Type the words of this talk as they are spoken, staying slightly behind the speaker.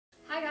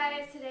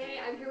guys, today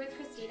I'm here with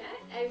Christina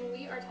and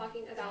we are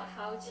talking about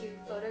how to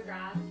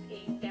photograph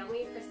a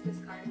family Christmas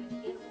card with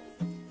animals.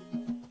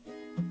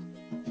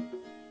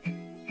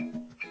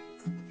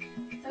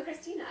 So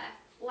Christina,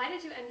 why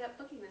did you end up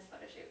booking this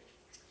photo shoot?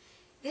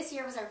 This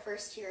year was our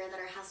first year that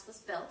our house was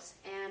built,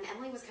 and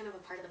Emily was kind of a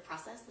part of the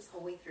process this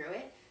whole way through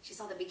it. She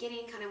saw the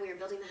beginning, kind of we were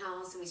building the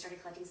house and we started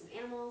collecting some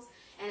animals,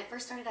 and it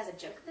first started as a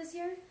joke this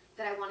year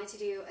that I wanted to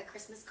do a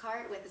Christmas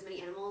card with as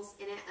many animals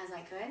in it as I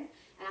could,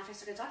 and after I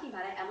started talking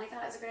about it, Emily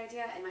thought it was a great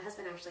idea, and my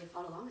husband actually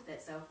followed along with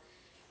it, so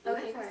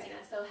okay,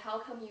 Christina, so how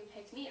come you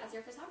picked me as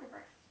your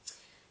photographer?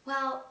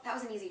 Well, that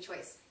was an easy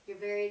choice. You're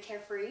very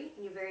carefree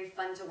and you're very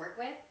fun to work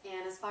with,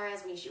 and as far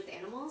as when you shoot with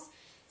animals,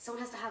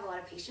 someone has to have a lot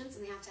of patience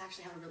and they have to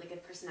actually have a really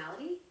good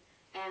personality,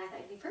 and I thought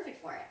you'd be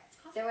perfect for it.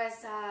 Awesome. There was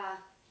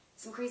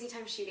some crazy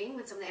time shooting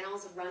when some of the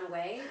animals would run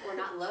away or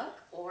not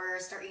look or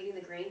start eating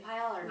the grain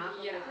pile or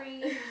not the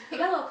grain. It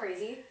got a little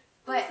crazy,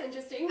 but that's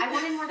interesting. I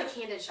wanted more of the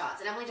candid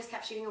shots, and Emily just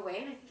kept shooting away,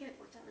 and I think it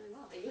worked out really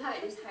well. You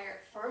had an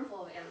entire farm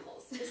full of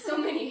animals. There's so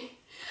many.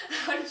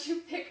 How did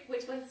you pick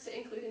which ones to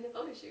include in the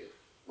photo shoot?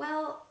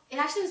 Well, it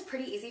actually was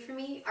pretty easy for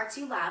me. Our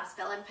two labs,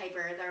 Bella and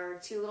Piper, they're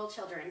two little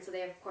children, so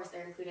of course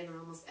they're included in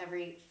almost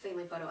every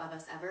family photo of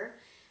us ever.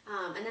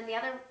 And then the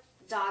other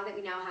dog that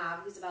we now have,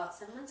 who's about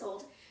 7 months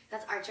old,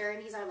 that's Archer,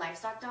 and he's our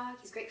livestock dog.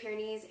 He's Great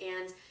Pyrenees,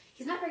 and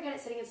he's not very good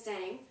at sitting and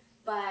staying,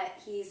 but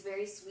he's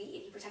very sweet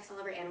and he protects all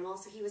of our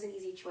animals, so he was an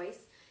easy choice.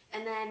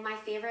 And then my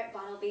favorite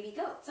bottle baby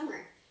goat,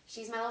 Summer.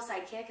 She's my little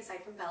sidekick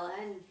aside from Bella,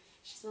 and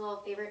she's my little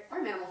favorite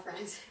farm animal friend.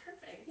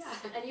 Perfect. Yeah.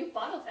 And you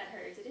bottle fed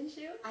her, didn't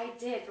you? I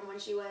did, from when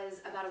she was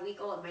about a week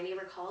old. My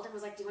neighbor called and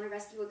was like, do you want to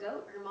rescue a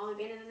goat? Her mom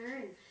abandoned her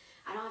and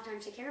I don't have time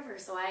to take care of her.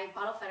 So I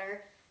bottle fed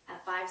her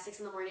at 5, 6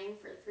 in the morning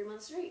for 3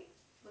 months straight.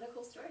 What a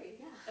cool story.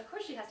 Yeah. Of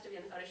course she has to be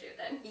in the photo shoot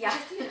then. Yeah.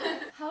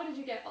 How did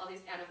you get all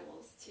these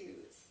animals to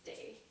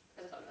stay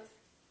for the photos?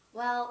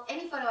 Well,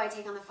 any photo I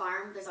take on the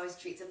farm, there's always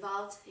treats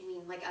involved. I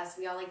mean, like us,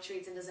 we all like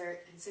treats and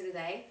dessert, and so do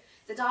they.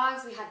 The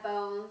dogs, we had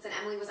bones, and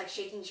Emily was like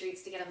shaking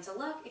treats to get them to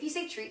look. If you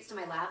say treats to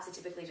my labs, they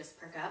typically just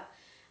perk up.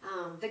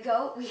 The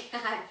goat, we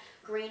had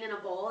grain in a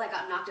bowl that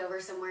got knocked over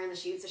somewhere in the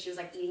shoot, so she was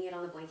like eating it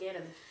on the blanket,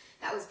 and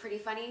that was pretty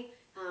funny.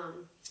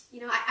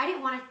 You know, I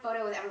didn't want a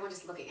photo with everyone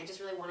just looking. I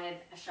just really wanted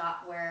a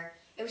shot where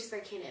it was just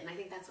very candid, and I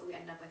think that's what we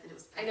ended up with, and it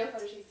was perfect. I know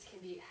photo shoots can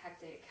be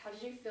hectic. How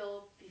did you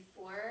feel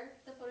before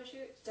the photo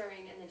shoot,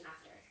 during, and then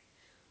after?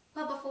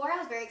 Well, before I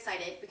was very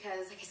excited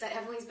because, like I said,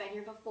 Emily's been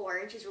here before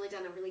and she's really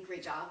done a really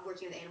great job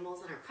working with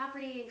animals on our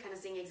property and kind of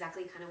seeing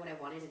exactly kind of what I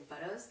wanted in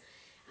photos.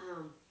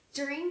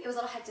 During, it was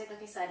a little hectic,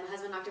 like I said. My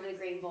husband knocked over the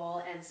grain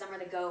bowl, and Summer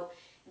the goat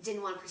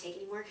didn't want to partake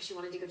anymore because she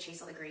wanted to go chase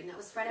all the grain that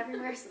was spread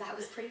everywhere, so that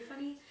was pretty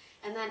funny.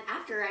 And then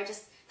after, I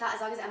just thought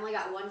as long as Emily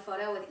got one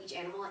photo with each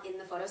animal in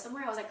the photo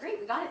somewhere, I was like, great,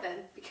 we got it then,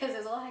 because it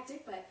was a little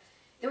hectic, but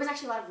there was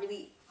actually a lot of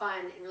really fun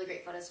and really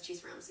great photos to choose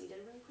from, so you did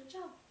a really good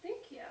job.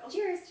 Thank you.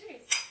 Cheers.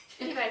 Cheers.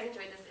 If you guys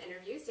enjoyed this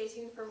interview, stay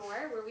tuned for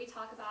more where we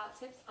talk about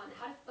tips on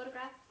how to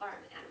photograph farm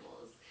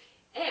animals.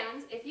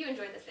 And if you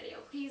enjoyed this video,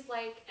 please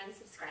like and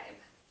subscribe.